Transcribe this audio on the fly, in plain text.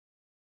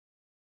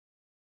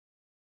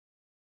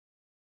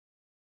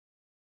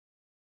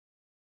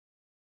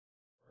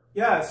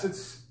Yeah, so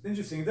it's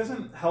interesting. It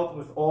doesn't help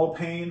with all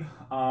pain,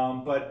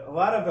 but a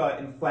lot of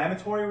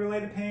inflammatory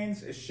related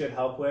pains it should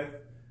help with,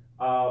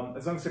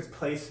 as long as it's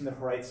placed in the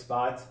right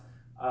spot.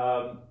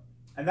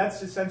 And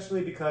that's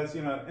essentially because,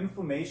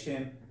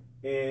 inflammation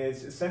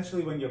is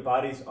essentially when your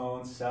body's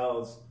own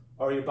cells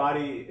or your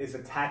body is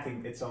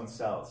attacking its own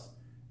cells.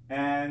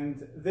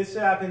 And this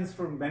happens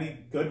for many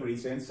good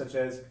reasons, such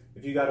as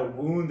if you got a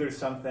wound or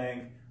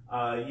something,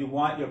 you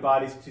want your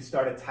body to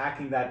start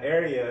attacking that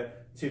area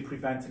to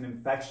prevent an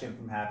infection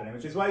from happening,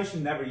 which is why you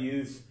should never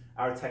use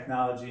our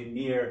technology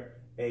near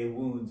a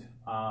wound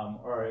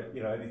or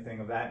anything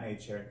of that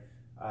nature,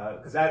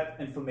 because that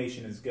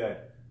inflammation is good.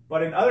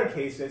 But in other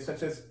cases,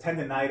 such as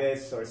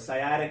tendinitis or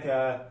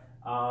sciatica,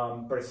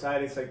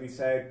 bursitis, like we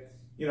said,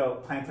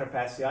 plantar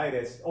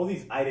fasciitis, all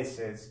these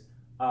itises,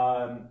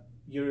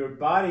 your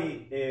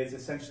body is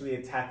essentially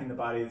attacking the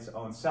body's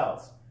own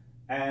cells.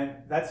 And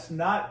that's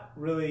not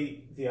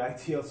really the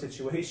ideal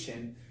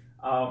situation.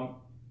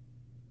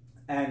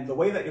 And the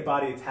way that your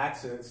body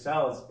attacks its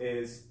cells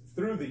is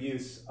through the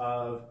use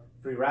of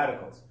free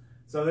radicals.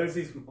 So there's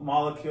these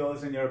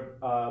molecules in your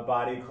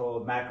body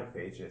called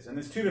macrophages, and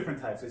there's two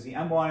different types. There's the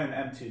M1 and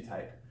M2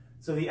 type.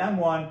 So the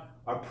M1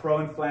 are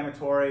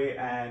pro-inflammatory,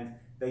 and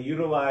they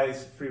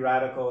utilize free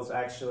radicals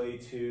actually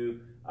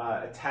to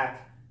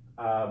attack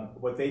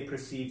what they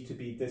perceive to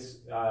be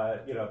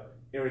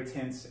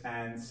irritants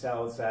and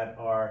cells that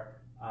are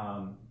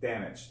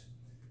damaged.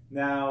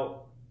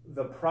 Now,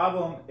 the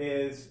problem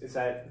is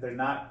that they're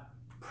not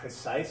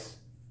precise.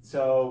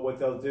 So what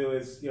they'll do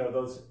is,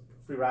 those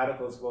free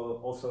radicals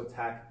will also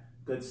attack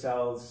good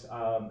cells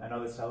and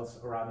other cells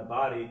around the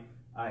body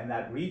in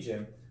that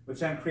region,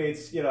 which then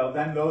creates,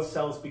 then those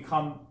cells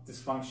become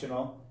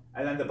dysfunctional,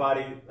 and then the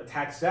body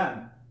attacks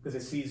them because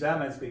it sees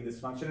them as being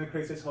dysfunctional, and it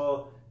creates this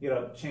whole,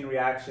 chain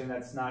reaction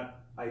that's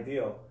not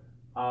ideal.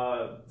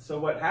 So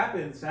what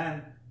happens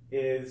then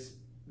is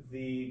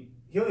the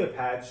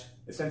Heliopatch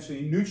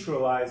essentially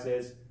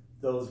neutralizes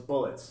those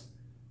bullets.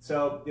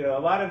 So, a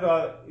lot of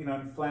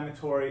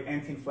anti-inflammatory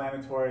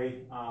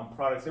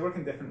products, they work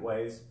in different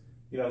ways.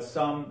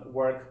 Some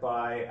work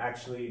by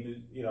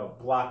actually,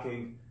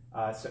 blocking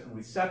certain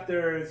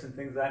receptors and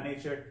things of that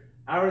nature.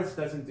 Ours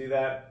doesn't do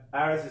that.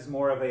 Ours is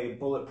more of a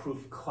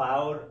bulletproof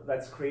cloud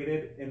that's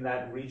created in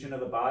that region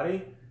of the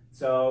body.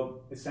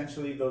 So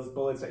essentially those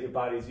bullets that your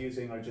body is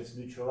using are just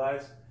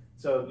neutralized.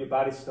 So your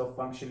body's still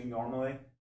functioning normally.